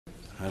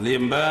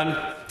Liam Byrne.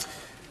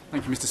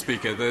 Thank you, Mr.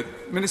 Speaker. The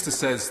Minister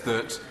says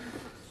that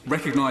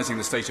recognising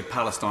the State of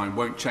Palestine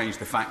won't change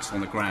the facts on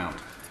the ground.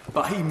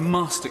 But he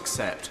must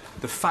accept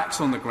the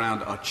facts on the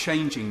ground are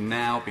changing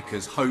now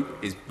because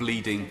hope is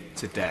bleeding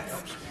to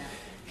death.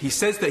 He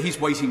says that he's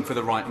waiting for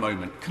the right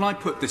moment. Can I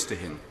put this to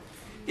him?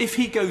 If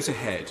he goes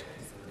ahead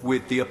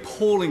with the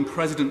appalling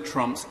President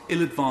Trump's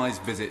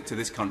ill-advised visit to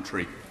this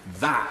country,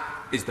 that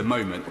is the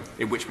moment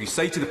in which we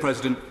say to the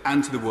President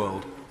and to the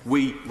world,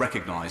 we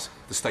recognise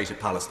the State of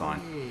Palestine.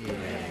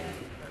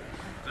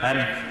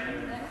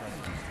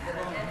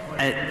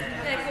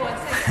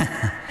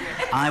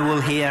 I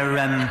will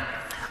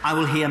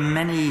hear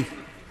many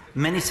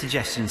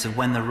suggestions of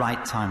when the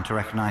right time to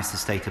recognise the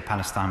State of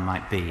Palestine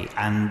might be,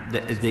 and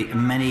the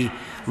many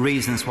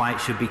reasons why it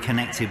should be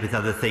connected with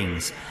other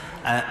things.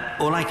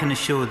 All I can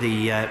assure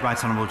the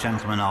Right Honourable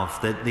Gentleman of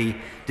that the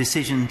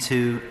decision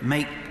to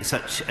make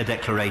such a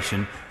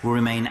declaration will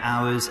remain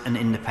ours and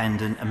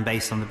independent and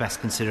based on the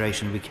best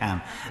consideration we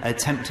can.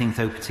 Tempting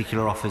though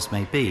particular offers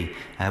may be,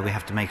 we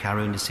have to make our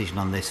own decision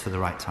on this for the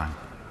right time.